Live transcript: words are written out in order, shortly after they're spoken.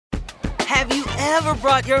Have you ever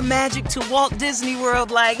brought your magic to Walt Disney World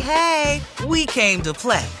like, hey, we came to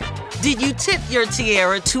play? Did you tip your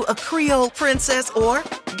tiara to a Creole princess or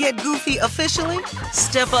get goofy officially?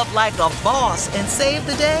 Step up like a boss and save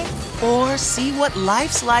the day? Or see what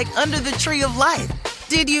life's like under the tree of life?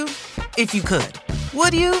 Did you? If you could.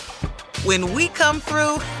 Would you? When we come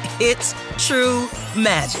through, it's true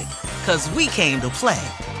magic. 'Cause we came to play.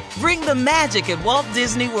 Bring the magic at Walt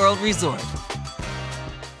Disney World Resort.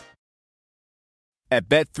 At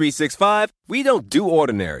Bet365, we don't do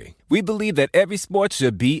ordinary. We believe that every sport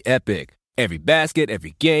should be epic. Every basket,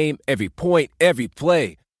 every game, every point, every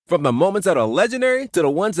play. From the moments that are legendary to the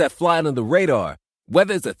ones that fly under the radar.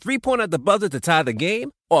 Whether it's a three-pointer at the buzzer to tie the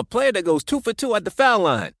game or a player that goes 2 for 2 at the foul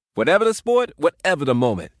line. Whatever the sport, whatever the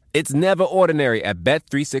moment. It's never ordinary at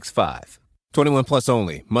Bet365. 21 plus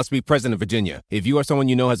only. Must be present in Virginia. If you or someone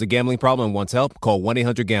you know has a gambling problem and wants help, call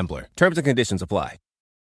 1-800-GAMBLER. Terms and conditions apply.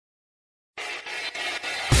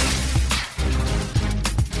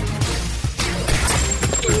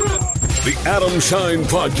 The Adam Schein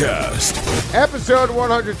Podcast. Episode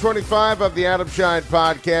 125 of the Adam Schein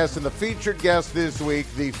Podcast, and the featured guest this week,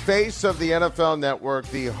 the face of the NFL Network,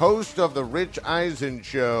 the host of the Rich Eisen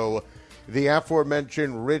Show, the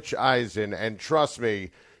aforementioned Rich Eisen. And trust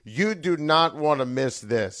me, you do not want to miss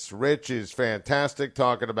this. Rich is fantastic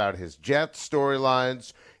talking about his Jets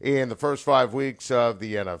storylines in the first 5 weeks of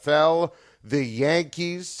the NFL. The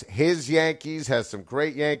Yankees, his Yankees, has some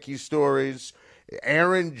great Yankee stories.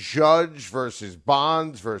 Aaron Judge versus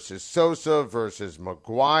Bonds versus Sosa versus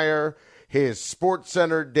McGuire, his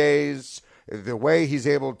SportsCenter days, the way he's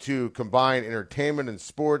able to combine entertainment and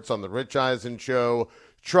sports on the Rich Eisen Show.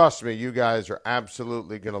 Trust me, you guys are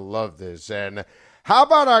absolutely going to love this. And how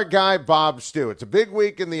about our guy Bob Stew? It's a big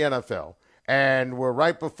week in the NFL, and we're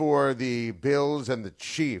right before the Bills and the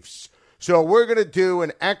Chiefs. So we're going to do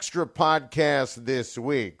an extra podcast this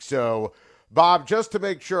week. So Bob, just to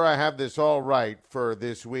make sure I have this all right for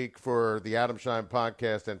this week for the Adam Schein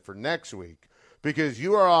Podcast and for next week, because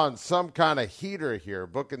you are on some kind of heater here,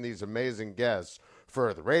 booking these amazing guests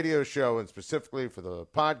for the radio show and specifically for the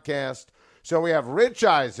podcast. So we have Rich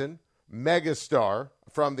Eisen, megastar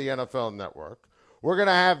from the NFL Network. We're going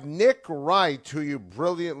to have Nick Wright, who you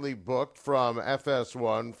brilliantly booked from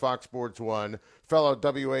FS1, Fox Sports 1, fellow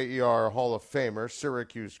WAER Hall of Famer,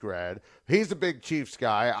 Syracuse grad. He's a big Chiefs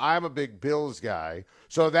guy. I'm a big Bills guy.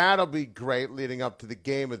 So that'll be great leading up to the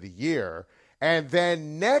game of the year. And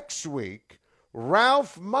then next week,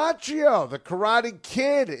 Ralph Macchio, the Karate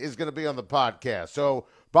Kid, is going to be on the podcast. So,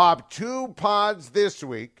 Bob, 2 pods this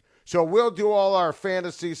week. So we'll do all our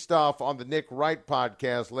fantasy stuff on the Nick Wright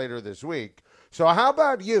podcast later this week. So how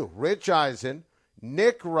about you, Rich Eisen,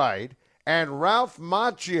 Nick Wright, and Ralph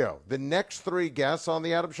Macchio, the next 3 guests on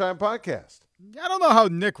the Adam Schein Podcast? I don't know how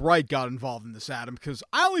Nick Wright got involved in this, Adam, because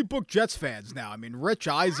I only book Jets fans now. I mean, Rich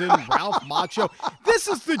Eisen, Ralph Macchio. This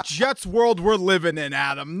is the Jets world we're living in,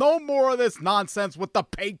 Adam. No more of this nonsense with the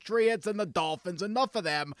Patriots and the Dolphins. Enough of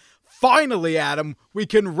them. Finally, Adam, we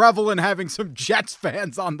can revel in having some Jets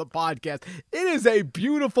fans on the podcast. It is a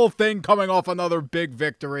beautiful thing coming off another big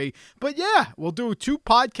victory. But yeah, we'll do 2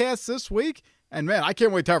 podcasts this week. And man, I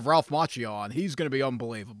can't wait to have Ralph Macchio on. He's going to be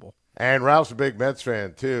unbelievable. And Ralph's a big Mets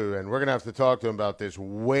fan, too, and we're going to have to talk to him about this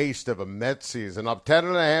waste of a Mets season. Up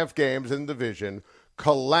 10.5 games in the division,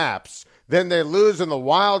 collapse. Then they lose in the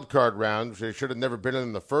wild card round, which they should have never been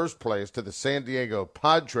in the first place, to the San Diego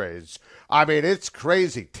Padres. I mean, it's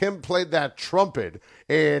crazy. Tim played that trumpet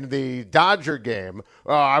in the Dodger game.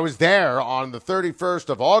 I was there on the 31st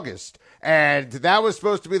of August, and that was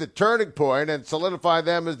supposed to be the turning point and solidify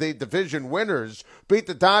them as the division winners, beat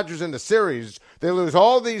the Dodgers in the series. They lose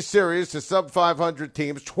all these series to sub-500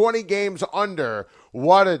 teams, 20 games under.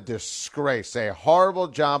 What a disgrace. A horrible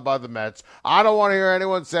job by the Mets. I don't want to hear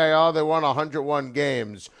anyone say, oh, they won 101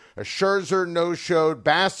 games. Scherzer no-showed.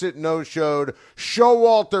 Bassett no-showed.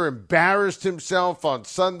 Showalter embarrassed himself on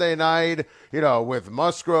Sunday night, with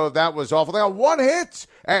Musgrove. That was awful. They got 1 hit.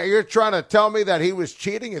 And you're trying to tell me that he was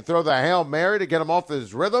cheating and throw the Hail Mary to get him off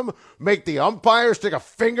his rhythm? Make the umpire stick a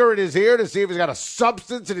finger in his ear to see if he's got a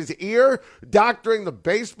substance in his ear? Doctoring the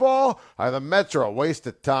baseball? The Mets are a waste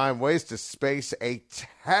of time, waste of space, a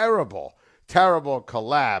terrible, terrible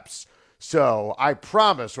collapse. So I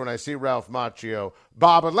promise when I see Ralph Macchio,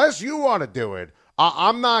 Bob, unless you want to do it,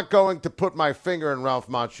 I'm not going to put my finger in Ralph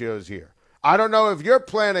Macchio's ear. I don't know if you're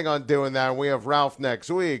planning on doing that, and we have Ralph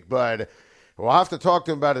next week, but we'll have to talk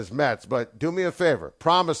to him about his Mets. But do me a favor.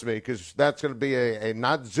 Promise me, because that's going to be a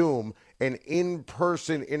not Zoom, an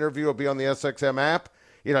in-person interview. Will be on the SXM app.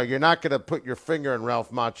 you're not going to put your finger in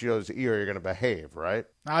Ralph Macchio's ear. You're going to behave, right?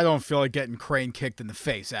 I don't feel like getting Crane kicked in the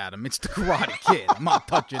face, Adam. It's the Karate Kid. I'm not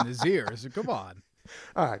touching his ears. Come on.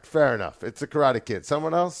 All right, fair enough. It's the Karate Kid.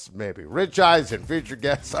 Someone else? Maybe. Rich Eisen, featured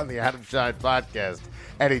guest on the Adam Schein podcast,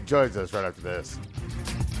 and he joins us right after this.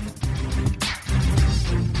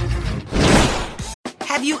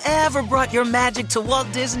 Have you ever brought your magic to Walt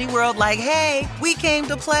Disney World like, hey, we came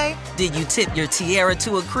to play? Did you tip your tiara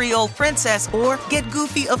to a Creole princess or get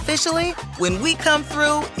goofy officially? When we come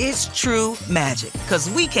through, it's true magic, because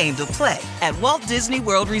we came to play at Walt Disney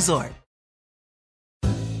World Resort.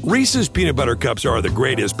 Reese's peanut butter cups are the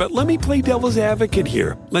greatest, but let me play devil's advocate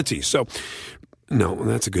here. Let's see. So, no,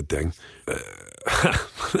 that's a good thing.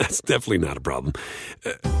 That's definitely not a problem.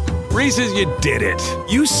 Reese's, you did it.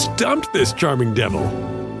 You stumped this charming devil.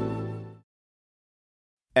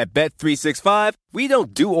 At Bet365, we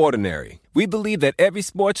don't do ordinary. We believe that every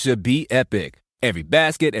sport should be epic. Every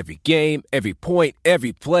basket, every game, every point,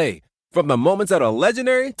 every play. From the moments that are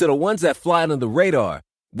legendary to the ones that fly under the radar.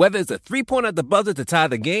 Whether it's a three-pointer at the buzzer to tie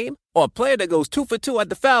the game or a player that goes 2 for 2 at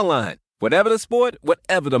the foul line. Whatever the sport,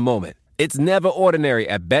 whatever the moment. It's never ordinary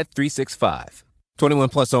at Bet365. 21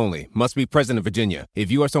 plus only. Must be present in Virginia.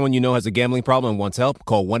 If you or someone you know has a gambling problem and wants help,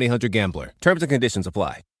 call 1-800-GAMBLER. Terms and conditions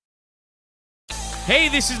apply. Hey,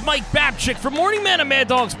 this is Mike Babchick from Morning Man of Mad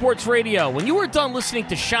Dog Sports Radio. When you are done listening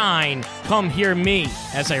to Shine, come hear me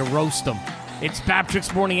as I roast them. It's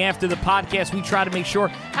Babchick's Morning After, the podcast we try to make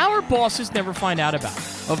sure our bosses never find out about.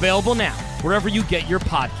 Available now, wherever you get your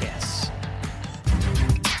podcasts.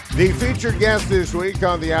 The featured guest this week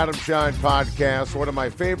on the Adam Schein podcast, one of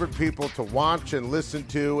my favorite people to watch and listen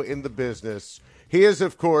to in the business. He is,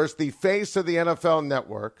 of course, the face of the NFL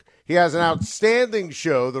Network. He has an outstanding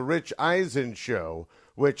show, The Rich Eisen Show,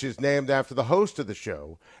 which is named after the host of the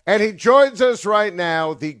show. And he joins us right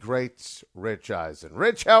now, the great Rich Eisen.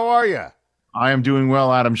 Rich, how are you? I am doing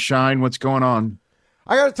well, Adam Schein. What's going on?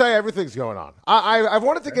 I got to tell you, everything's going on. I've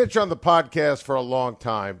wanted to get you on the podcast for a long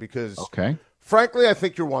time because, frankly, I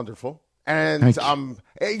think you're wonderful. And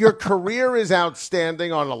your career is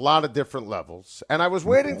outstanding on a lot of different levels. And I was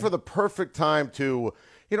waiting for the perfect time to,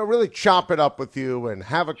 really chop it up with you and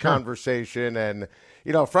have a conversation. And,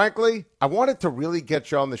 frankly, I wanted to really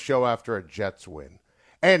get you on the show after a Jets win.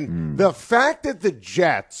 And the fact that the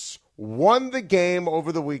Jets won the game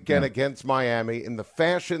over the weekend against Miami in the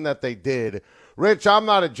fashion that they did. Rich, I'm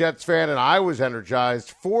not a Jets fan, and I was energized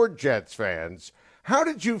for Jets fans. How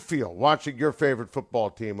did you feel watching your favorite football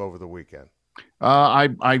team over the weekend?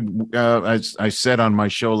 As I said on my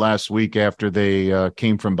show last week, after they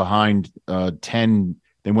came from behind 10,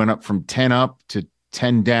 they went up from 10 up to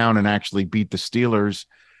 10 down and actually beat the Steelers.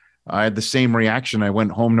 I had the same reaction. I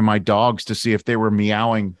went home to my dogs to see if they were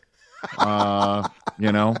meowing. I'm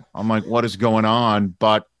like, what is going on?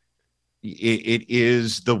 But it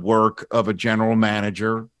is the work of a general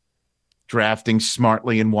manager drafting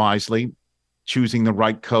smartly and wisely, choosing the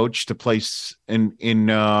right coach to place in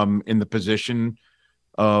the position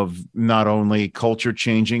of not only culture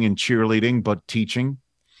changing and cheerleading, but teaching.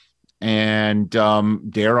 And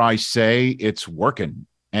dare I say, it's working.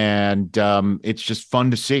 And it's just fun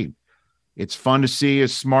to see. It's fun to see a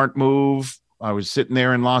smart move. I was sitting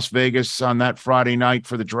there in Las Vegas on that Friday night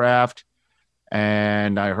for the draft,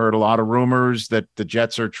 and I heard a lot of rumors that the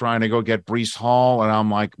Jets are trying to go get Breece Hall, and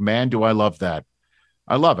I'm like, man, do I love that.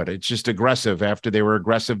 I love it. It's just aggressive after they were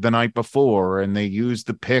aggressive the night before, and they used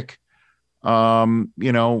the pick, that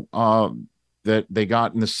they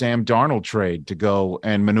got in the Sam Darnold trade to go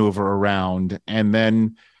and maneuver around, and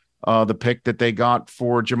then the pick that they got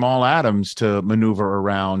for Jamal Adams to maneuver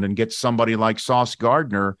around and get somebody like Sauce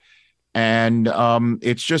Gardner. And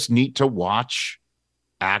it's just neat to watch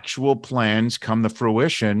actual plans come to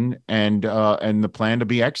fruition and the plan to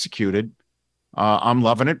be executed. I'm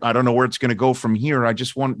loving it. I don't know where it's going to go from here. I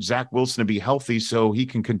just want Zach Wilson to be healthy so he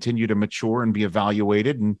can continue to mature and be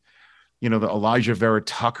evaluated. And, the Elijah Vera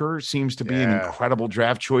Tucker seems to be an incredible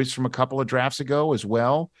draft choice from a couple of drafts ago as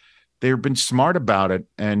well. They've been smart about it,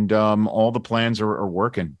 and all the plans are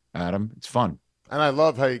working, Adam. It's fun. And I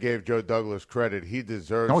love how you gave Joe Douglas credit. He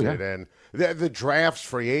deserves it. And the drafts,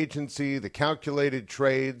 free agency, the calculated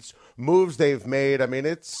trades, moves they've made. I mean,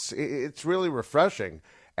 it's really refreshing.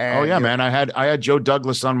 And man. I had Joe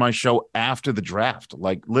Douglas on my show after the draft.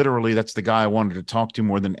 Like, literally, that's the guy I wanted to talk to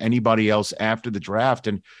more than anybody else after the draft.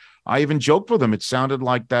 And I even joked with him. It sounded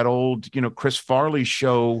like that old, Chris Farley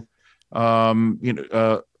show,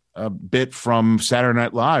 a bit from Saturday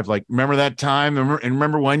Night Live. Like, remember that time?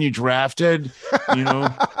 Remember when you drafted, you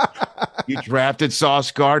drafted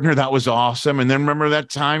Sauce Gardner? That was awesome. And then remember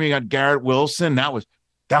that time you got Garrett Wilson? That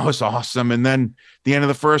that was awesome. And then the end of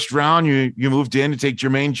the first round, you moved in to take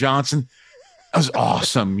Jermaine Johnson. That was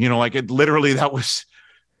awesome. Like it literally, that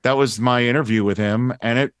was my interview with him,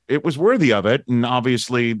 and it was worthy of it. And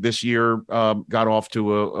obviously this year got off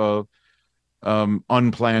to a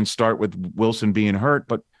unplanned start with Wilson being hurt.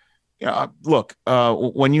 But look,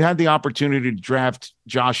 when you had the opportunity to draft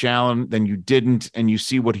Josh Allen, then you didn't, and you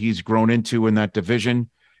see what he's grown into in that division.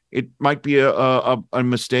 It might be a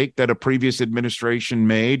mistake that a previous administration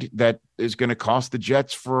made that is going to cost the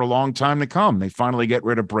Jets for a long time to come. They finally get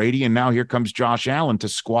rid of Brady, and now here comes Josh Allen to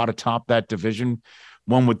squat atop that division,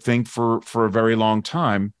 one would think for a very long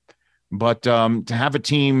time. But to have a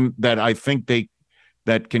team that I think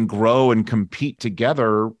that can grow and compete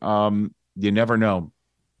together, you never know.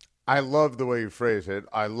 I love the way you phrase it.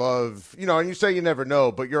 I love, and you say you never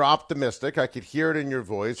know, but you're optimistic. I could hear it in your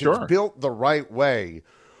voice. Sure. It's built the right way.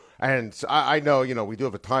 And I know, we do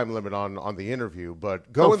have a time limit on the interview,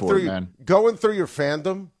 but going through your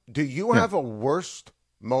fandom, do you have a worst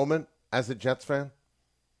moment as a Jets fan?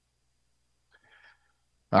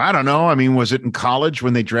 I don't know. I mean, was it in college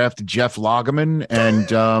when they drafted Jeff Lageman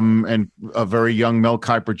and a very young Mel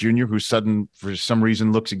Kiper Jr., who for some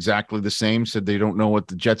reason looks exactly the same, said they don't know what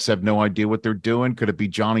the Jets have no idea what they're doing? Could it be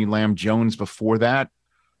Johnny Lamb Jones before that?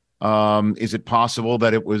 Is it possible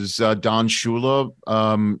that it was Don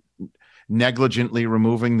Shula negligently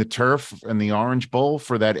removing the turf and the Orange Bowl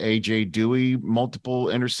for that A.J. Dewey multiple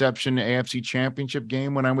interception AFC Championship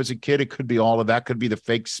game when I was a kid? It could be all of that. Could be the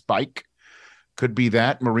fake spike. Could be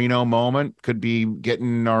that Marino moment. Could be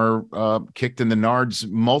getting our kicked in the nards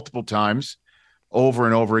multiple times over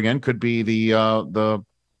and over again. Could be the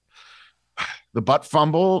butt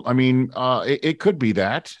fumble. I mean, it could be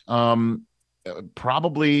that.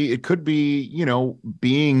 Probably it could be,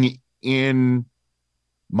 being in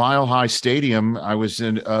Mile High Stadium. I was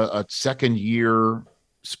in a second year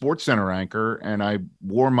Sports Center anchor, and I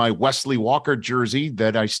wore my Wesley Walker jersey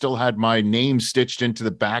that I still had my name stitched into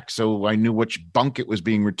the back, so I knew which bunk it was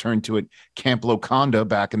being returned to at Camp Loconda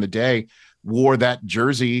back in the day. Wore that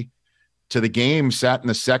jersey to the game, sat in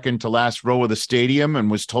the second to last row of the stadium,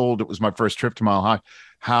 and was told, it was my first trip to Mile High,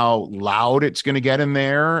 how loud it's going to get in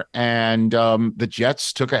there. And the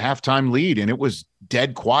Jets took a halftime lead, and it was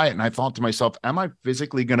dead quiet. And I thought to myself, am I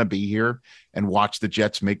physically going to be here and watch the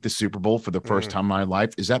Jets make the Super Bowl for the first time in my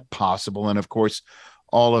life? Is that possible? And of course,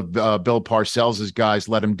 all of Bill Parcells' guys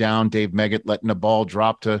let him down. Dave Meggett letting the ball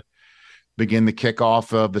drop to begin the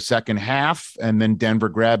kickoff of the second half. And then Denver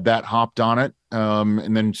grabbed that, hopped on it,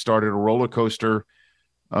 and then started a roller coaster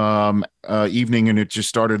evening. And it just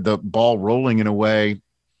started the ball rolling in a way.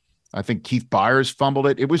 I think Keith Byers fumbled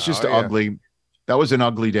it. It was just ugly. That was an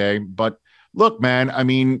ugly day. But look, man, I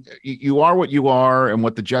mean, you are what you are, and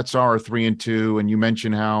what the Jets are 3-2. And you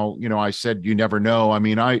mentioned how, I said you never know. I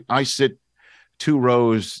mean, I sit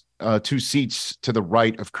two seats to the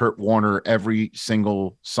right of Kurt Warner every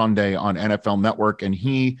single Sunday on NFL Network. And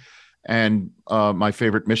he and my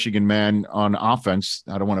favorite Michigan man on offense,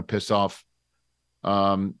 I don't want to piss off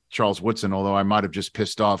Charles Woodson, although I might have just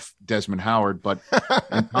pissed off Desmond Howard, but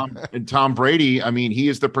and Tom Brady, I mean, he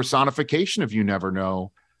is the personification of you never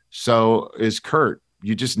know. So is Kurt.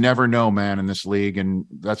 You just never know, man, in this league, and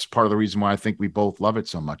that's part of the reason why I think we both love it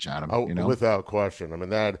so much, Adam. Oh, without question. I mean,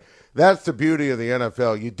 that's the beauty of the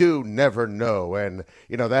NFL. You do never know, and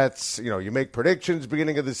that's you make predictions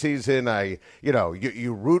beginning of the season.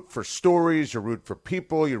 You root for stories, you root for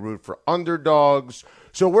people, you root for underdogs.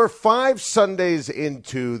 So we're 5 Sundays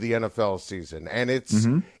into the NFL season, and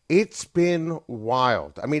it's been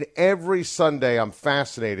wild. I mean, every Sunday I'm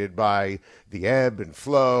fascinated by the ebb and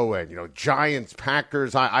flow and, Giants,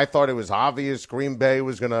 Packers. I thought it was obvious Green Bay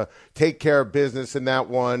was going to take care of business in that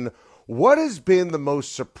one. What has been the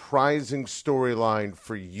most surprising storyline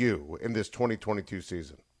for you in this 2022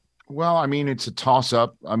 season? Well, I mean, it's a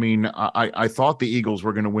toss-up. I mean, I thought the Eagles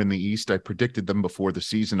were going to win the East. I predicted them before the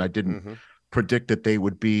season. I didn't predict that they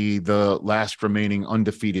would be the last remaining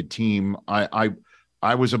undefeated team.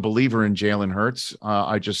 I was a believer in Jalen Hurts.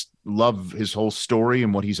 I just love his whole story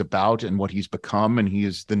and what he's about and what he's become. And he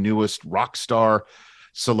is the newest rock star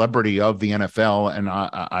celebrity of the NFL. And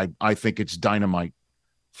I think it's dynamite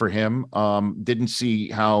for him. Didn't see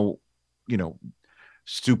how,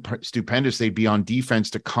 stupendous they'd be on defense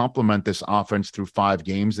to complement this offense through 5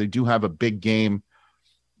 games. They do have a big game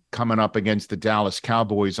coming up against the Dallas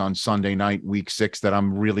Cowboys on Sunday night, week 6, that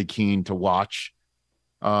I'm really keen to watch.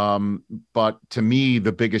 But to me,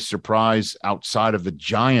 the biggest surprise outside of the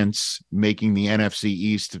Giants making the NFC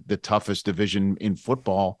East the toughest division in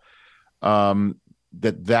football,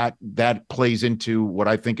 that plays into what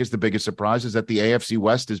I think is the biggest surprise, is that the AFC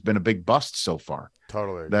West has been a big bust so far.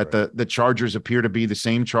 Totally agree. That the Chargers appear to be the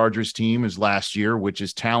same Chargers team as last year, which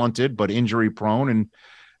is talented but injury prone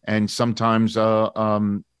and sometimes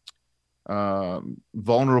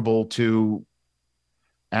vulnerable to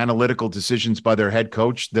analytical decisions by their head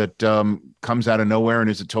coach that comes out of nowhere and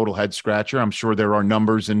is a total head scratcher. I'm sure there are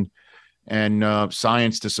numbers and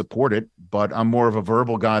science to support it, but I'm more of a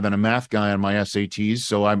verbal guy than a math guy on my SATs.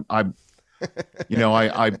 So I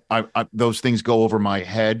those things go over my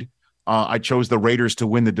head. I chose the Raiders to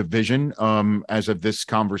win the division as of this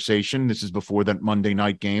conversation. This is before that Monday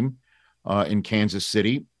night game in Kansas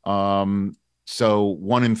City. So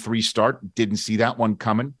 1-3 start. Didn't see that one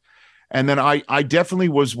coming. And then I definitely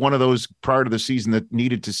was one of those prior to the season that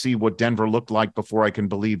needed to see what Denver looked like before I can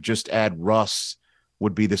believe just add Russ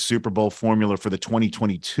would be the Super Bowl formula for the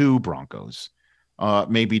 2022 Broncos,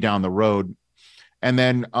 maybe down the road. And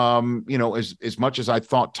then, as much as I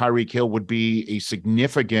thought Tyreek Hill would be a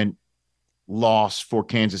significant loss for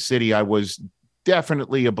Kansas City, I was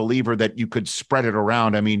definitely a believer that you could spread it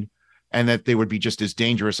around. I mean, and that they would be just as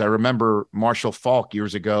dangerous. I remember Marshall Faulk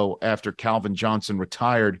years ago after Calvin Johnson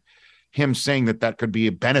retired, him saying that could be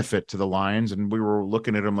a benefit to the Lions. And we were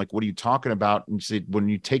looking at him like, what are you talking about? And said, when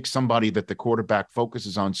you take somebody that the quarterback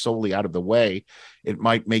focuses on solely out of the way, it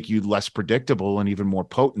might make you less predictable and even more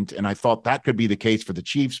potent. And I thought that could be the case for the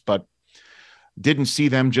Chiefs, but didn't see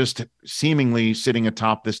them just seemingly sitting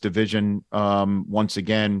atop this division once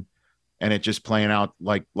again, and it just playing out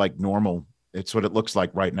like normal. It's what it looks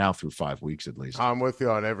like right now through 5 weeks at least. I'm with you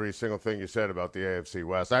on every single thing you said about the AFC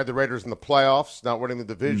West. I had the Raiders in the playoffs, not winning the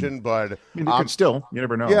division, but they could still. You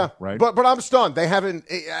never know, yeah, right? But I'm stunned. They haven't.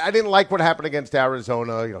 I didn't like what happened against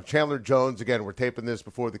Arizona. Chandler Jones again. We're taping this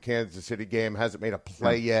before the Kansas City game. Hasn't made a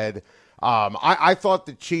play yet. I thought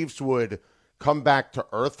the Chiefs would come back to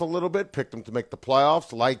earth a little bit. Picked them to make the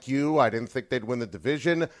playoffs. Like you, I didn't think they'd win the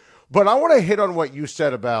division. But I want to hit on what you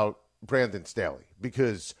said about Brandon Staley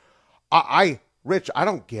because Rich, I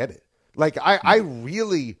don't get it. Like, I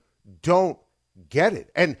really don't get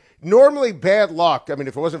it. And normally bad luck, I mean,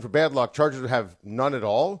 if it wasn't for bad luck, Chargers would have none at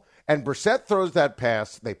all. And Brissett throws that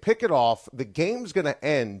pass. They pick it off. The game's going to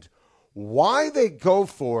end. Why they go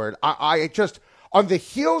for it, I just, on the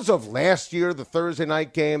heels of last year, the Thursday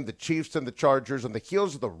night game, the Chiefs and the Chargers, on the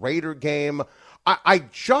heels of the Raider game, I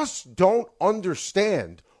just don't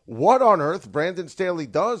understand what on earth Brandon Staley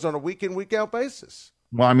does on a week-in, week-out basis.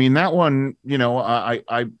 Well, I mean, that one,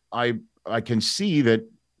 I can see that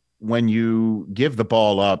when you give the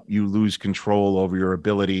ball up, you lose control over your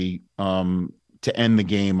ability to end the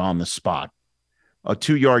game on the spot. A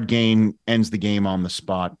 2-yard gain ends the game on the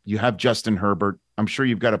spot. You have Justin Herbert. I'm sure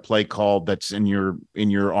you've got a play call that's in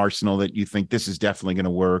your arsenal that you think this is definitely going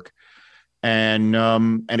to work. And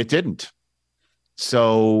it didn't.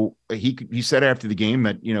 So he said after the game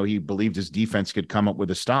that, he believed his defense could come up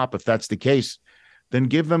with a stop. If that's the case, then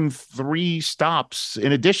give them 3 stops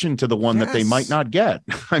in addition to the one that they might not get.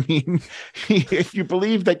 I mean, if you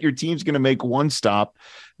believe that your team's going to make 1 stop,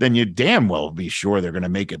 then you damn well be sure they're going to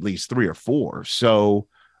make at least 3 or 4. So,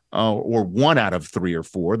 or 1 out of 3 or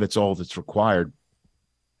 4, that's all that's required.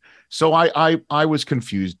 So I was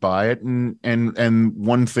confused by it. And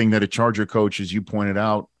one thing that a Charger coach, as you pointed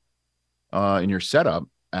out in your setup,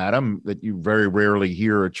 Adam, that you very rarely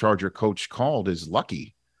hear a Charger coach called is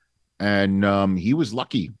lucky. And he was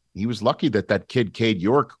lucky. He was lucky that kid, Cade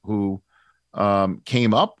York, who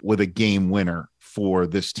came up with a game winner for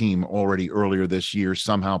this team already earlier this year,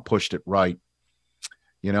 somehow pushed it right.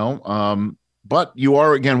 But you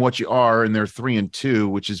are, again, what you are, and they're 3-2,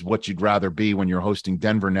 which is what you'd rather be when you're hosting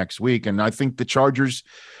Denver next week. And I think the Chargers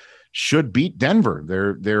should beat Denver.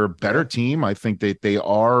 They're a better team. I think that they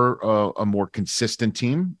are a more consistent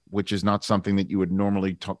team, which is not something that you would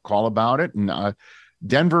normally call about it. And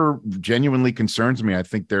Denver genuinely concerns me. I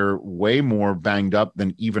think they're way more banged up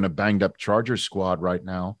than even a banged up Chargers squad right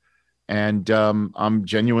now. And I'm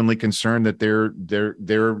genuinely concerned that they're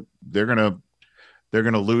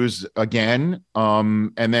gonna lose again.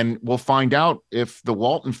 And then we'll find out if the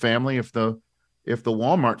Walton family, if the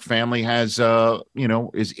Walmart family has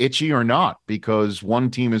is itchy or not, because one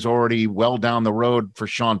team is already well down the road for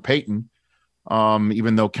Sean Payton,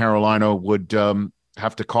 even though Carolina would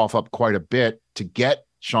have to cough up quite a bit to get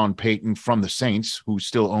Sean Payton from the Saints, who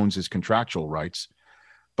still owns his contractual rights.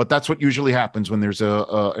 But that's what usually happens when there's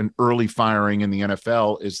an early firing in the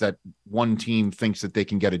NFL, is that one team thinks that they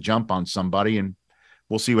can get a jump on somebody, and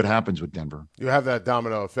we'll see what happens with Denver. You have that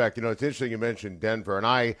domino effect. It's interesting you mentioned Denver, and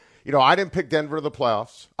I didn't pick Denver to the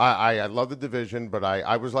playoffs. I love the division, but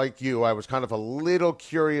I was like you. I was kind of a little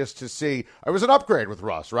curious to see. It was an upgrade with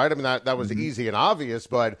Russ, right? I mean, that was easy and obvious,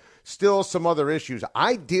 but still some other issues.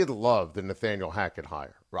 I did love the Nathaniel Hackett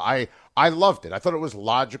hire. I loved it. I thought it was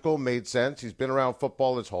logical, made sense. He's been around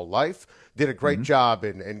football his whole life. Did a great job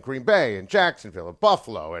in Green Bay and Jacksonville and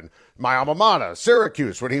Buffalo and my alma mater,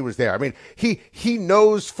 Syracuse, when he was there. I mean, he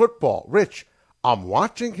knows football. Rich, I'm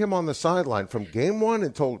watching him on the sideline from game 1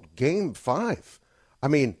 until game 5. I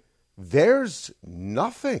mean, there's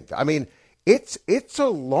nothing. I mean, it's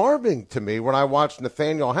alarming to me when I watch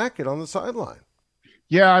Nathaniel Hackett on the sideline.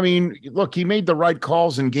 Yeah, I mean, look, he made the right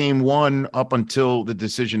calls in game 1 up until the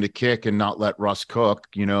decision to kick and not let Russ cook.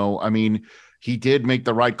 I mean, he did make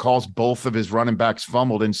the right calls. Both of his running backs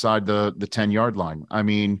fumbled inside the 10-yard line. I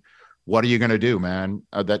mean, what are you going to do, man?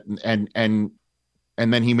 And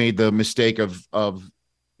then he made the mistake of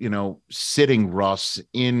sitting Russ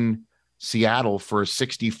in Seattle for a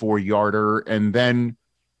 64-yarder, and then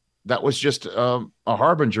that was just a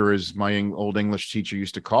harbinger, as my old English teacher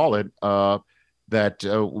used to call it. That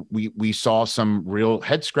we saw some real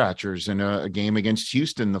head scratchers in a game against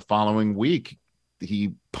Houston the following week.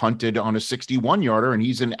 He punted on a 61-yarder, and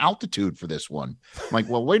he's in altitude for this one. I'm like,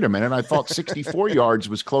 well, wait a minute. I thought 64 yards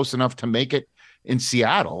was close enough to make it in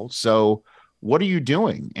Seattle. So what are you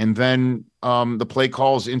doing? And then the play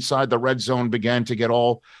calls inside the red zone began to get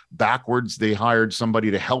all backwards. They hired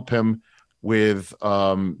somebody to help him with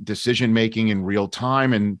decision-making in real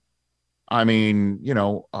time. And I mean,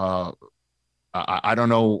 I don't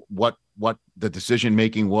know what the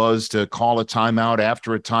decision-making was to call a timeout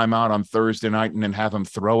after a timeout on Thursday night and then have him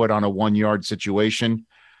throw it on a 1-yard situation.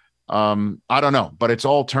 I don't know, but it's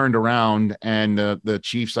all turned around, and the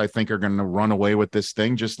Chiefs, I think, are going to run away with this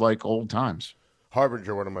thing just like old times.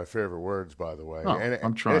 Harbinger, one of my favorite words, by the way. Oh,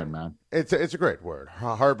 I'm trying, man. It's a great word.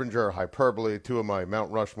 Harbinger, hyperbole, 2 of my Mount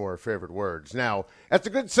Rushmore favorite words. Now, that's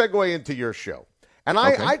a good segue into your show. And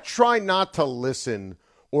I try not to listen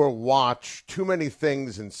or watch too many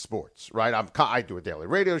things in sports, right? I do a daily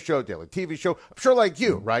radio show, daily TV show. I'm sure like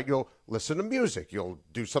you, right? You'll listen to music. You'll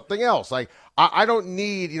do something else. Like I don't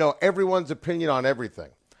need, everyone's opinion on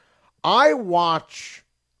everything. I watch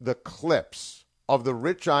the clips of the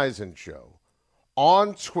Rich Eisen show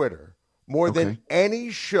on Twitter more than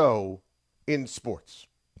any show in sports.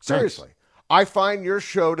 Seriously. Thanks. I find your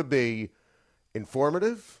show to be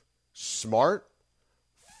informative, smart,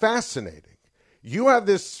 fascinating. You have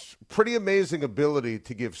this pretty amazing ability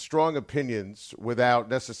to give strong opinions without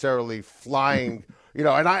necessarily flying, and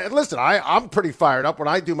I'm pretty fired up when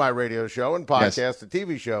I do my radio show and podcast and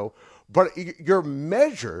TV show, but you're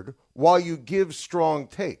measured while you give strong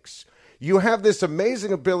takes. You have this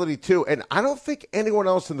amazing ability too, and I don't think anyone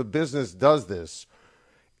else in the business does this.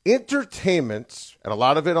 Entertainment, and a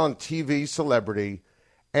lot of it on TV, celebrity,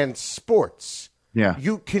 and sports. Yeah,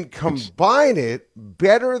 you can combine it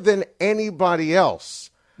better than anybody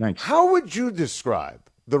else. Thanks. How would you describe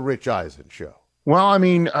the Rich Eisen show? Well, I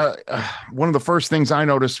mean, one of the first things I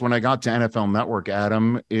noticed when I got to NFL Network,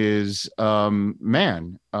 Adam, is, the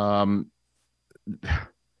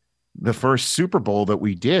first Super Bowl that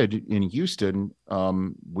we did in Houston,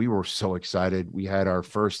 we were so excited. We had our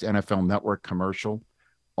first NFL Network commercial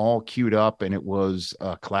all queued up, and it was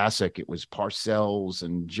a classic. It was Parcells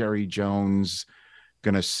and Jerry Jones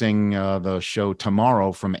going to sing the show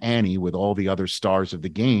Tomorrow from Annie with all the other stars of the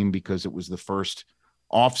game, because it was the first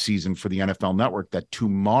off season for the NFL Network that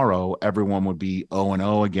tomorrow everyone would be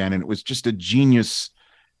 0-0 again. And it was just a genius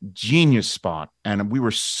spot. And we were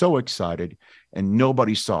so excited, and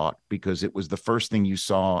nobody saw it because it was the first thing you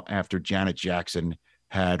saw after Janet Jackson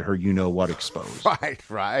had her you-know-what exposed.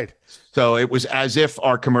 Right. So it was as if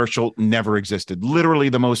our commercial never existed. Literally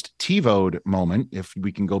the most TiVo'd moment, if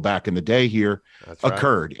we can go back in the day here,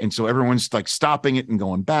 occurred. And so everyone's like stopping it and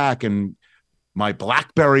going back. And my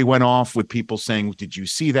BlackBerry went off with people saying, did you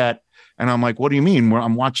see that? And I'm like, what do you mean? Well,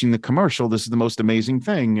 I'm watching the commercial. This is the most amazing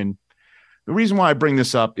thing. And the reason why I bring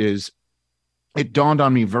this up is it dawned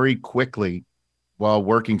on me very quickly while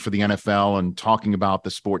working for the NFL and talking about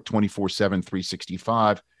the sport 24/7,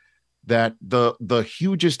 365, that the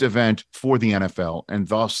hugest event for the NFL, and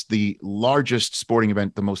thus the largest sporting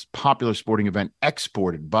event, the most popular sporting event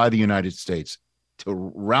exported by the United States to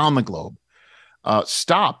around the globe,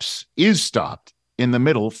 is stopped in the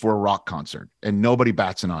middle for a rock concert, and nobody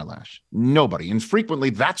bats an eyelash. Nobody. And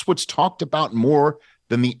frequently that's what's talked about more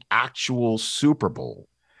than the actual Super Bowl.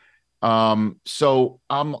 So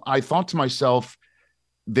I thought to myself,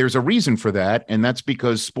 there's a reason for that, and that's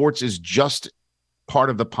because sports is just part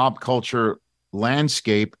of the pop culture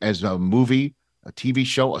landscape as a movie, a TV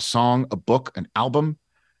show, a song, a book, an album.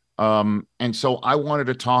 And so I wanted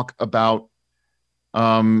to talk about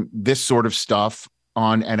this sort of stuff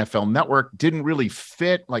on NFL Network. Didn't really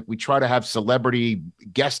fit. Like, we try to have celebrity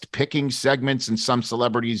guest picking segments, and some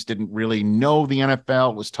celebrities didn't really know the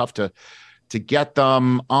NFL. It was tough to get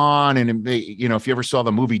them on. And, if you ever saw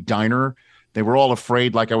the movie Diner, they were all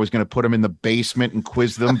afraid like I was going to put them in the basement and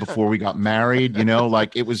quiz them before we got married.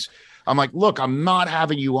 Like it was, I'm like, look, I'm not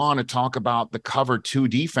having you on to talk about the cover 2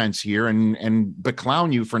 defense here and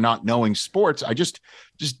beclown you for not knowing sports. I just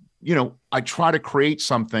I try to create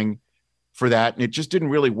something for that. And it just didn't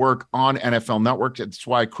really work on NFL Network. That's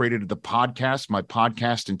why I created my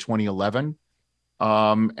podcast in 2011.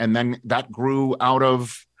 And then that grew out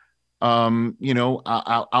of,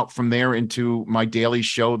 out from there into my daily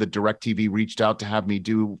show that DirecTV reached out to have me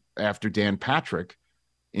do after Dan Patrick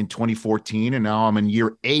in 2014. And now I'm in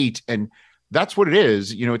year 8. And that's what it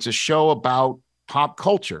is. It's a show about pop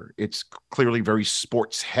culture. It's clearly very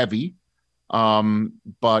sports heavy.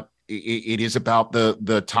 But it is about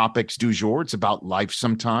the topics du jour. It's about life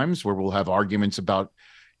sometimes, where we'll have arguments about,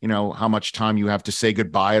 how much time you have to say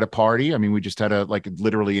goodbye at a party. I mean, we just had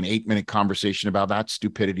literally an 8-minute conversation about that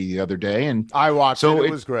stupidity the other day. And I watched it. It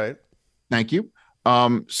was great. Thank you.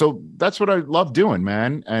 So that's what I love doing,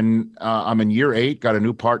 man. And I'm in year 8, got a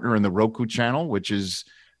new partner in the Roku channel, which is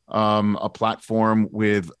a platform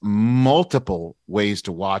with multiple ways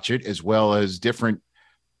to watch it, as well as different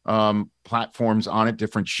platforms on it,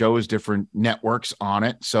 different shows, different networks on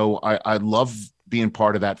it. So I love being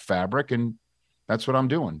part of that fabric, and that's what I'm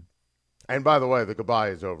doing. And by the way, the goodbye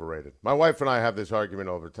is overrated. My wife and I have this argument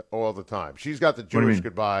all the time. She's got the Jewish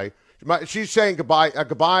goodbye. She's saying goodbye. A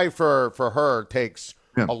goodbye for her takes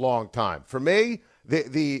a long time. For me,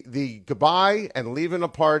 the goodbye and leaving a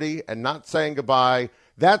party and not saying goodbye,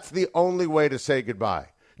 that's the only way to say goodbye.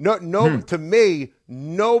 To me,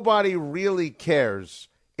 nobody really cares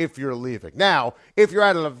if you're leaving. Now, if you're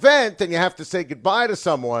at an event and you have to say goodbye to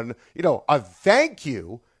someone, a thank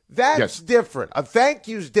you, that's different. A thank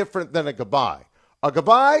you is different than a goodbye. A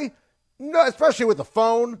goodbye, no, especially with a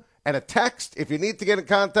phone and a text, if you need to get in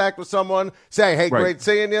contact with someone, say, hey, great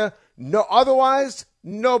seeing you. No, otherwise,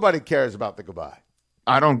 nobody cares about the goodbye.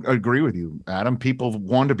 I don't agree with you, Adam. People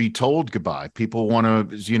want to be told goodbye. People want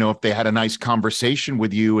to, if they had a nice conversation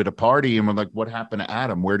with you at a party and were like, what happened to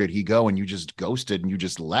Adam? Where did he go? And you just ghosted and you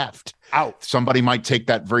just left. Out. Somebody might take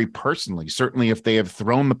that very personally. Certainly if they have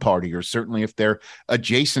thrown the party, or certainly if they're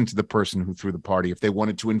adjacent to the person who threw the party, if they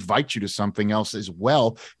wanted to invite you to something else as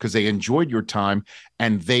well, because they enjoyed your time,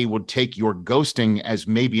 and they would take your ghosting as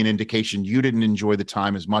maybe an indication you didn't enjoy the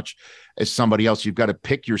time as much as somebody else. You've got to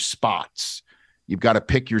pick your spots. You got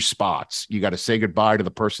to say goodbye to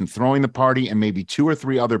the person throwing the party and maybe 2 or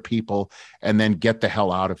 3 other people, and then get the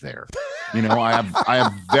hell out of there. I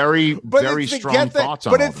have very strong thoughts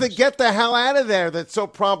on it. But it's the get the hell out of there that's so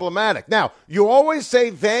problematic. Now, you always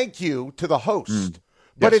say thank you to the host,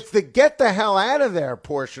 but it's the get the hell out of there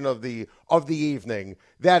portion of the evening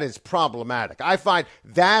that is problematic. I find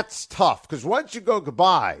that's tough, because once you go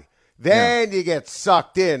goodbye, then you get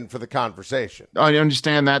sucked in for the conversation. I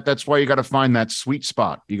understand that. That's why you got to find that sweet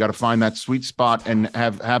spot. You got to find that sweet spot and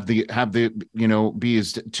have the be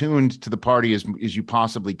as tuned to the party as you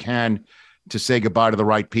possibly can to say goodbye to the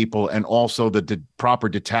right people, and also the proper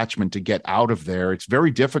detachment to get out of there. It's very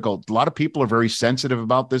difficult. A lot of people are very sensitive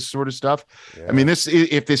about this sort of stuff. Yeah. I mean,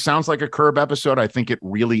 if this sounds like a Curb episode, I think it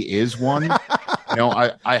really is one.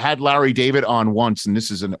 I had Larry David on once, and this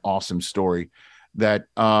is an awesome story that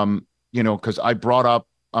because I brought up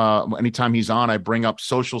anytime he's on, I bring up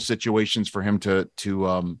social situations for him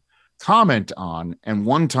to comment on. And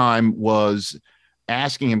one time was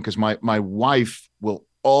asking him, because my wife will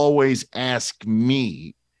always ask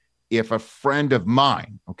me if a friend of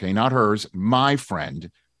mine, okay, not hers, my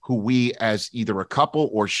friend, who we as either a couple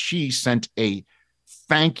or she sent a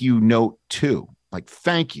thank you note to, like,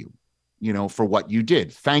 thank you, for what you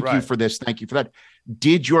did. Thank you for this. Thank you for that.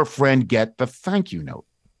 Did your friend get the thank you note?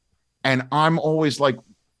 And I'm always like,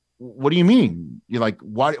 what do you mean? You're like,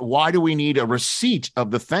 why do we need a receipt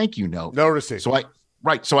of the thank you note? No receipt. So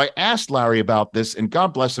I asked Larry about this, and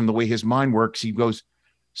God bless him, the way his mind works. He goes,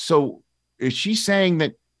 so is she saying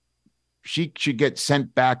that she should get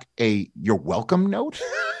sent back a you're welcome note?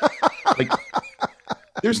 Like,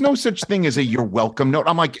 there's no such thing as a you're welcome note.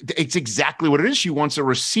 I'm like, it's exactly what it is. She wants a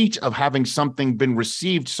receipt of having something been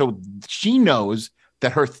received, so she knows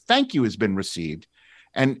that her thank you has been received.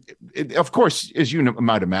 And of course, as you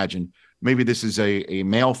might imagine, maybe this is a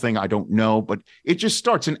male thing, I don't know, but it just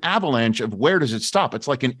starts an avalanche of where does it stop? It's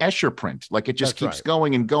like an Escher print. Like, it just keeps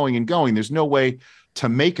going and going and going. There's no way to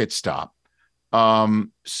make it stop.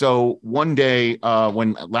 So one day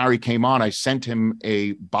when Larry came on, I sent him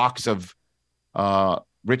a box of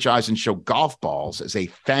Rich Eisen show golf balls as a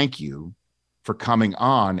thank you for coming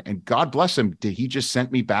on. And God bless him, he just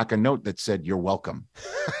sent me back a note that said, "You're welcome."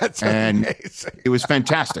 That's and amazing. It was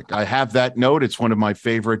fantastic. I have that note. It's one of my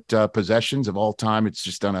favorite possessions of all time. It's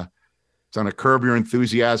just on a Curb Your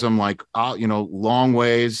Enthusiasm, like, long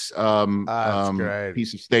ways Great.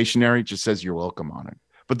 piece of stationery. It just says "You're welcome" on it.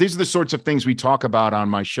 But these are the sorts of things we talk about on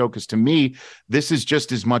my show, because to me, this is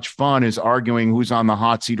just as much fun as arguing who's on the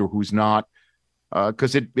hot seat or who's not.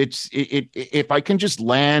 Because if I can just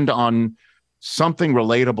land on something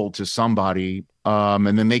relatable to somebody,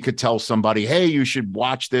 and then they could tell somebody, "Hey, you should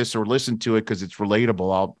watch this or listen to it because it's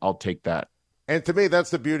relatable," I'll take that. And to me,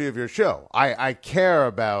 that's the beauty of your show. I care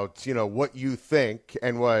about, what you think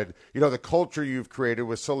and what, the culture you've created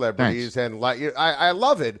with celebrities. Thanks. And I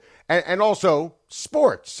love it. And also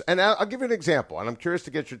sports. And I'll give you an example. And I'm curious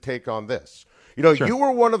to get your take on this. Sure. You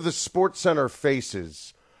were one of the Sports Center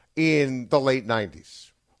faces in the late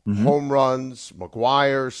 90s. Mm-hmm. Home runs,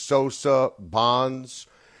 McGuire, Sosa, Bonds.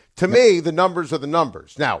 To me, the numbers are the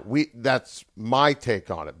numbers. Now, that's my take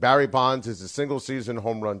on it. Barry Bonds is a single-season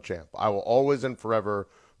home run champ. I will always and forever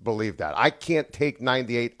believe that. I can't take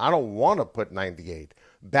 98. I don't want to put 98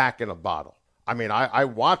 back in a bottle. I mean, I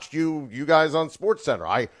watched you guys on SportsCenter.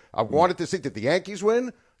 I wanted to see, did the Yankees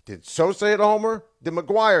win? Did Sosa hit a homer? Did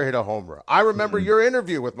McGuire hit a homer? I remember your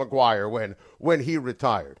interview with McGuire when he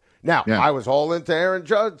retired. Now, I was all into Aaron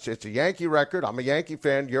Judge. It's a Yankee record. I'm a Yankee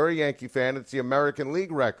fan. You're a Yankee fan. It's the American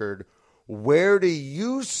League record. Where do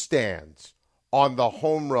you stand on the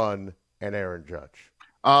home run and Aaron Judge?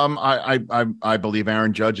 I believe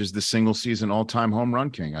Aaron Judge is the single season all-time home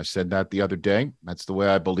run king. I said that the other day. That's the way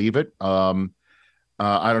I believe it. I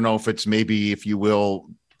don't know if it's maybe, if you will,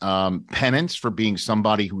 penance for being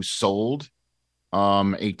somebody who sold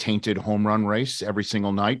a tainted home run race every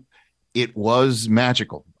single night. It was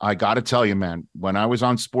magical. I got to tell you, man, when I was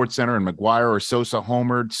on SportsCenter and McGuire or Sosa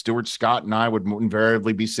homered, Stuart Scott and I would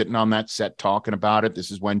invariably be sitting on that set talking about it.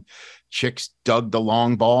 This is when chicks dug the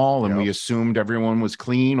long ball and we assumed everyone was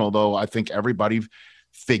clean, although I think everybody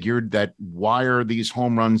figured that why are these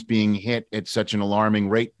home runs being hit at such an alarming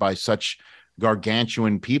rate by such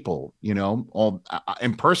gargantuan people,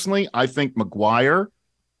 and personally, I think McGuire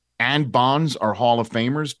and Bonds are Hall of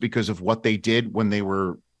Famers because of what they did when they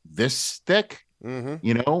were this thick.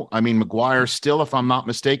 Mm-hmm. I mean, McGuire still, if I'm not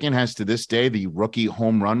mistaken, has to this day the rookie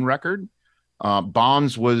home run record.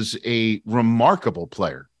 Bonds was a remarkable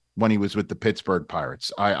player when he was with the Pittsburgh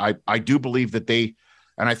Pirates. I do believe that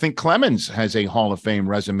and I think Clemens has a Hall of Fame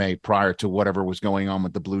resume prior to whatever was going on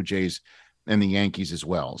with the Blue Jays and the Yankees as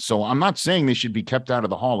well. So I'm not saying they should be kept out of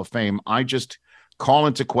the Hall of Fame. I just call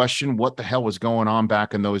into question what the hell was going on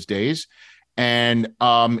back in those days. And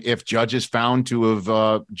if Judge is found to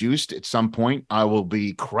have juiced at some point, I will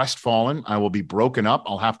be crestfallen. I will be broken up.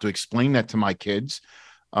 I'll have to explain that to my kids.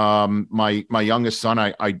 My youngest son,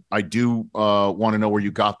 I do want to know where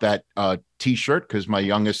you got that T-shirt, because my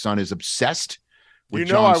youngest son is obsessed with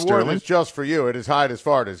John Sterling. I wore this just for you. It is hide as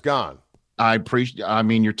far as gone. I appreciate. I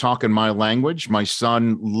mean, you're talking my language. My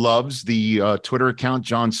son loves the Twitter account,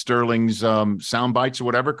 John Sterling's sound bites or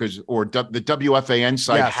whatever, the WFAN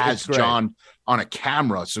site has John on a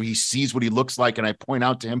camera, so he sees what he looks like. And I point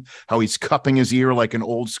out to him how he's cupping his ear like an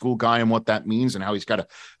old school guy and what that means, and how he's got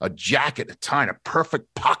a jacket, a tie, and a perfect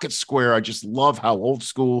pocket square. I just love how old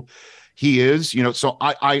school he is. So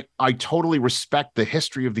I totally respect the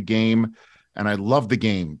history of the game. And I love the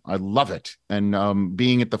game. I love it. And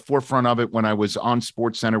being at the forefront of it when I was on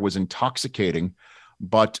SportsCenter was intoxicating.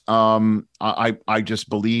 But I just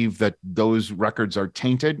believe that those records are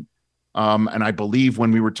tainted. And I believe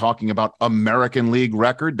when we were talking about American League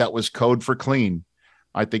record, that was code for clean.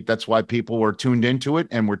 I think that's why people were tuned into it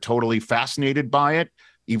and were totally fascinated by it,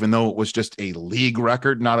 even though it was just a league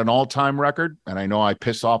record, not an all-time record. And I know I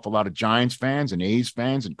piss off a lot of Giants fans and A's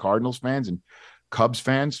fans and Cardinals fans and Cubs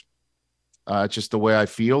fans. It's just the way I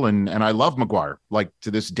feel. And I love McGuire. Like,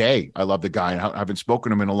 to this day, I love the guy. I haven't spoken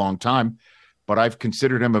to him in a long time, but I've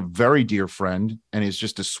considered him a very dear friend, and he's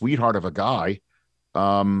just a sweetheart of a guy.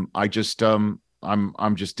 I'm just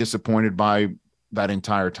disappointed by that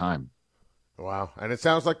entire time. Wow. And it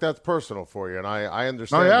sounds like that's personal for you. And I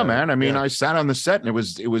understand. Oh yeah, that. Man. I mean, I sat on the set and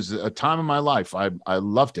it was a time of my life. I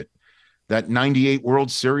loved it. That 98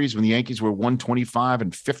 World Series when the Yankees were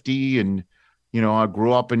 125-50 and I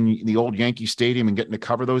grew up in the old Yankee Stadium and getting to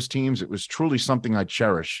cover those teams. It was truly something I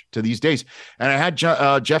cherish to these days. And I had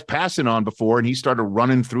Jeff Passan on before, and he started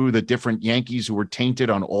running through the different Yankees who were tainted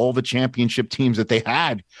on all the championship teams that they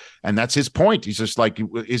had. And that's his point. He's just like,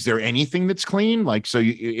 is there anything that's clean? Like, so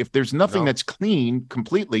if there's nothing that's clean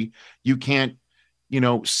completely, you can't,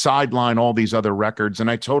 sideline all these other records. And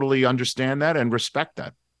I totally understand that and respect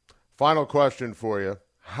that. Final question for you.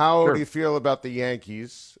 How do you feel about the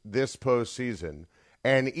Yankees this postseason?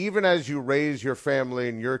 And even as you raise your family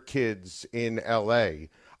and your kids in L.A.,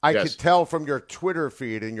 I could tell from your Twitter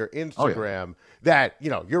feed and your Instagram that,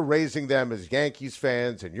 you're raising them as Yankees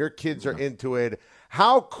fans and your kids are into it.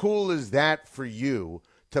 How cool is that for you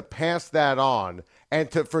to pass that on and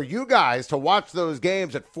for you guys to watch those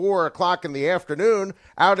games at 4:00 in the afternoon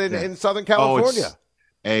out in Southern California?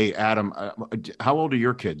 Hey, Adam, how old are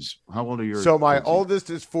your kids? So my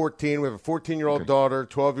oldest is 14. We have a 14-year-old daughter,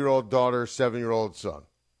 12-year-old daughter, 7-year-old son.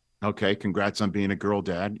 Okay, congrats on being a girl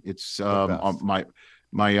dad. It's my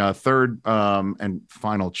third and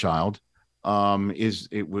final child is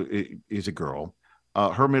a girl.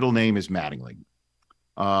 Her middle name is Mattingly.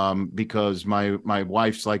 Because my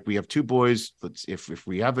wife's like, we have two boys. Let's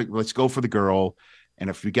go for the girl. And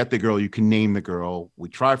if we get the girl, you can name the girl. We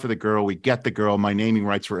try for the girl. We get the girl. My naming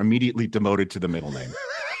rights were immediately demoted to the middle name.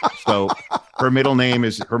 So her middle name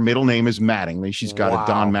is Mattingly. She's got a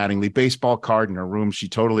Don Mattingly baseball card in her room. She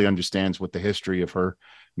totally understands what the history of her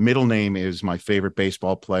middle name is. My favorite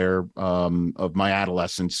baseball player of my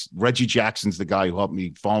adolescence. Reggie Jackson's the guy who helped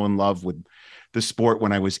me fall in love with the sport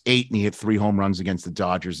when I was 8, and he hit 3 home runs against the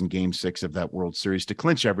Dodgers in Game 6 of that World Series to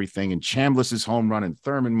clinch everything. And Chambliss's home run, and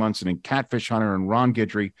Thurman Munson, and Catfish Hunter, and Ron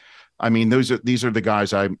Guidry. I mean, these are the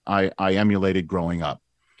guys I emulated growing up.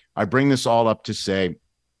 I bring this all up to say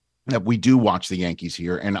that we do watch the Yankees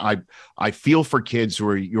here, and I feel for kids who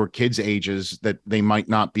are your kids' ages that they might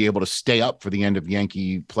not be able to stay up for the end of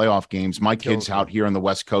Yankee playoff games. My kids out here on the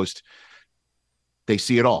West Coast, they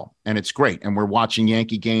see it all, and it's great. And we're watching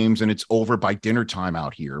Yankee games, and it's over by dinner time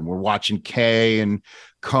out here. And we're watching Kay and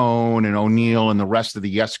Cone and O'Neill and the rest of the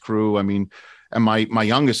Yes crew. I mean, and my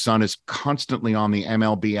youngest son is constantly on the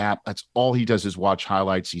MLB app. That's all he does is watch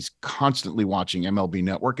highlights. He's constantly watching MLB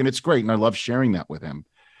Network, and it's great. And I love sharing that with him.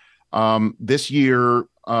 This year,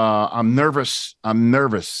 I'm nervous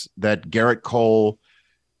that Garrett Cole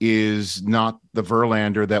is not the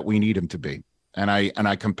Verlander that we need him to be. And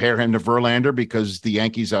I compare him to Verlander because the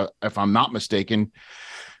Yankees, if I'm not mistaken,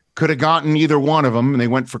 could have gotten either one of them, and they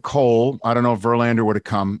went for Cole. I don't know if Verlander would have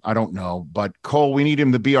come. I don't know. But Cole, we need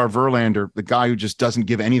him to be our Verlander, the guy who just doesn't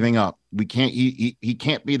give anything up. We can't. He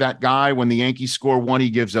can't be that guy. When the Yankees score 1, he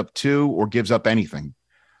gives up 2 or gives up anything.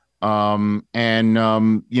 The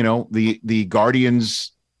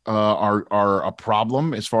Guardians are a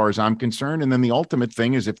problem as far as I'm concerned. And then the ultimate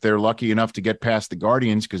thing is if they're lucky enough to get past the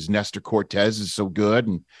Guardians, because Nestor Cortez is so good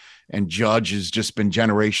and Judge has just been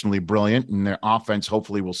generationally brilliant, and their offense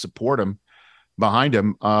hopefully will support him behind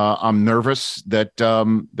him. I'm nervous that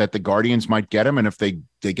the Guardians might get him. And if they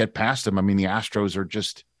get past him, I mean, the Astros are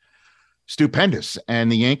just stupendous.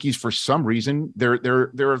 And the Yankees, for some reason, there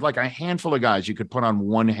are like a handful of guys you could put on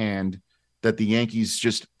one hand that the Yankees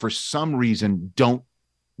just for some reason don't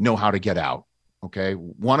know how to get out. Okay.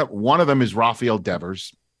 One of them is Rafael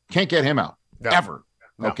Devers. Can't get him out ever.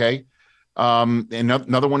 No. Okay.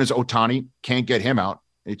 Another one is Ohtani. Can't get him out.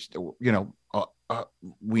 It's,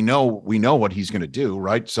 we know what he's going to do.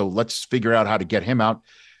 Right. So let's figure out how to get him out.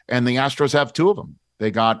 And the Astros have 2 of them. They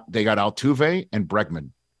got Altuve and Bregman.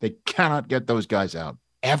 They cannot get those guys out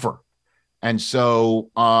ever. And so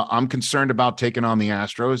I'm concerned about taking on the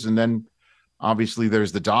Astros. And then obviously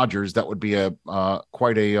there's the Dodgers. That would be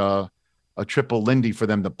quite a triple Lindy for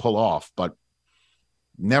them to pull off, but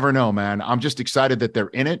never know, man. I'm just excited that they're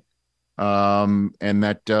in it. And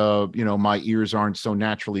that, my ears aren't so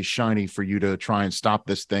naturally shiny for you to try and stop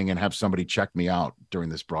this thing and have somebody check me out during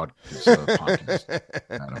this podcast.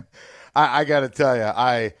 I got to tell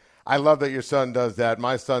you, I love that your son does that.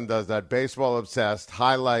 My son does that. Baseball obsessed,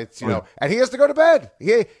 highlights, and he has to go to bed.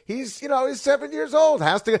 He's 7 years old,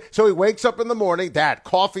 so he wakes up in the morning, Dad,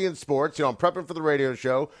 coffee and sports. I'm prepping for the radio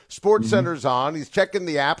show. Sports Center's on. He's checking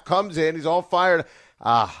the app, comes in, he's all fired.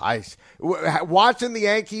 Watching the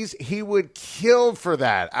Yankees, he would kill for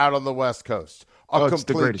that out on the West Coast.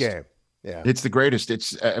 Complete game. Yeah, it's the greatest.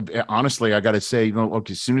 It's honestly, I got to say,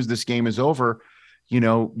 as soon as this game is over,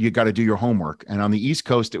 you got to do your homework. And on the East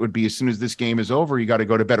Coast, it would be as soon as this game is over, you got to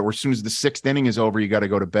go to bed. Or as soon as the 6th inning is over, you got to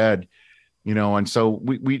go to bed. And so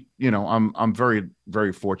we I'm very,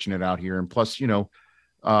 very fortunate out here. And plus,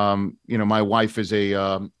 my wife is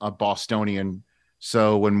a Bostonian.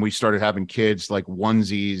 So when we started having kids, like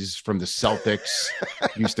onesies from the Celtics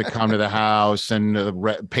used to come to the house, and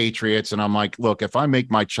the Patriots. And I'm like, look, if I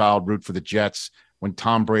make my child root for the Jets when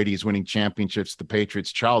Tom Brady is winning championships, the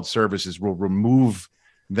Patriots, child services will remove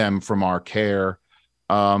them from our care.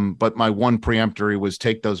 But my one preemptory was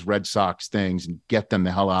take those Red Sox things and get them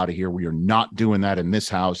the hell out of here. We are not doing that in this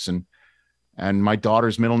house. And my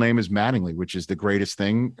daughter's middle name is Mattingly, which is the greatest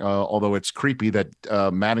thing. Although it's creepy that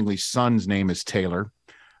Mattingly's son's name is Taylor.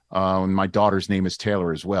 And my daughter's name is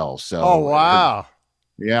Taylor as well. So, oh, wow.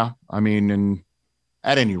 Yeah. I mean, and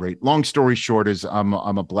at any rate, long story short is I'm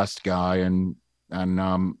a blessed guy, and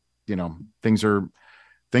you know, things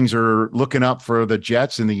are looking up for the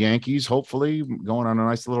Jets and the Yankees, hopefully going on a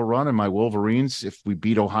nice little run. And my Wolverines, if we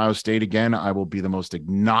beat Ohio State again, I will be the most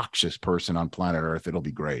obnoxious person on planet Earth. It'll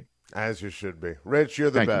be great. As you should be. Rich, you're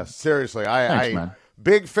the Thank best. You. Seriously. Thanks, man.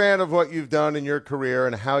 Big fan of what you've done in your career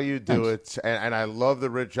and how you do it. And I love the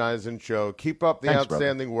Rich Eisen show. Keep up the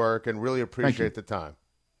outstanding work, and really appreciate the time.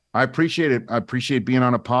 I appreciate it. I appreciate being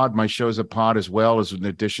on a pod. My show's a pod as well, as in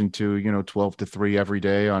addition to, 12 to 3 every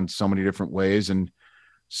day on so many different ways. And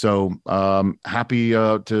so happy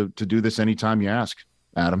to do this anytime you ask,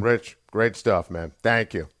 Adam. Rich, great stuff, man.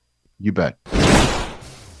 Thank you. You bet.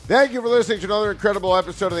 Thank you for listening to another incredible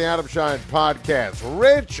episode of the Adam Schein podcast.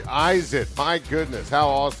 Rich Eisen, my goodness, how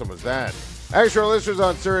awesome was that? Thanks to our listeners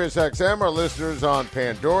on SiriusXM, our listeners on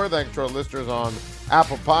Pandora, thanks to our listeners on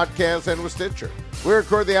Apple Podcasts and with Stitcher. We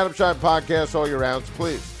record the Adam Schein podcast all year round, so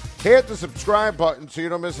please hit the subscribe button so you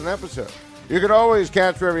don't miss an episode. You can always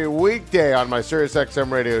catch me every weekday on my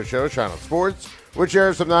SiriusXM radio show, Shine on Sports, which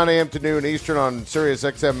airs from 9 a.m. to noon Eastern on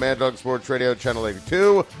SiriusXM Mad Dog Sports Radio, Channel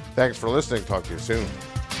 82. Thanks for listening. Talk to you soon.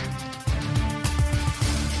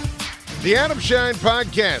 The Adam Schein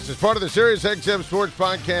Podcast is part of the SiriusXM Sports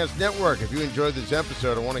Podcast Network. If you enjoyed this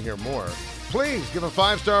episode and want to hear more, please give a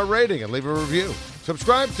 5-star rating and leave a review.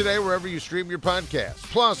 Subscribe today wherever you stream your podcasts.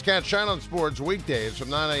 Plus, catch Shine on Sports weekdays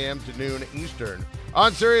from 9 a.m. to noon Eastern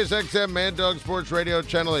on SiriusXM Mad Dog Sports Radio,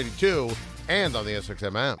 Channel 82, and on the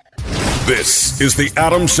SXM app. This is the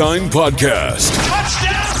Adam Schein Podcast.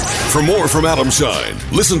 Touchdown! For more from Adam Schein,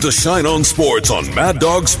 listen to Shine on Sports on Mad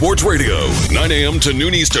Dog Sports Radio, 9 a.m. to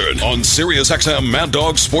noon Eastern on SiriusXM Mad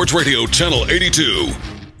Dog Sports Radio, Channel 82.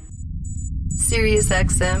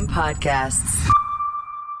 SiriusXM Podcasts.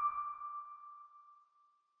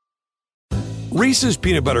 Reese's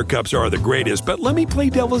peanut butter cups are the greatest, but let me play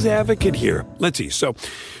devil's advocate here. Let's see. So,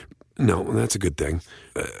 no, that's a good thing.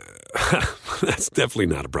 That's definitely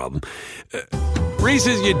not a problem.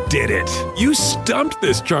 Reese's, you did it. You stumped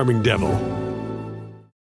this charming devil.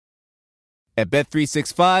 At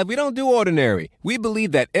Bet365, we don't do ordinary. We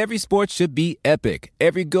believe that every sport should be epic.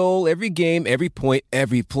 Every goal, every game, every point,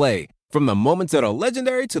 every play. From the moments that are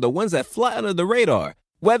legendary to the ones that fly under the radar.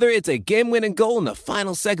 Whether it's a game-winning goal in the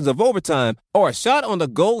final seconds of overtime or a shot on the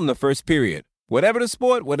goal in the first period. Whatever the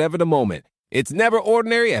sport, whatever the moment. It's never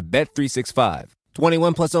ordinary at Bet365.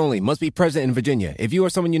 21 plus only. Must be present in Virginia. If you or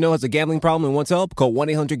someone you know has a gambling problem and wants help, call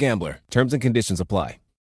 1-800-GAMBLER. Terms and conditions apply.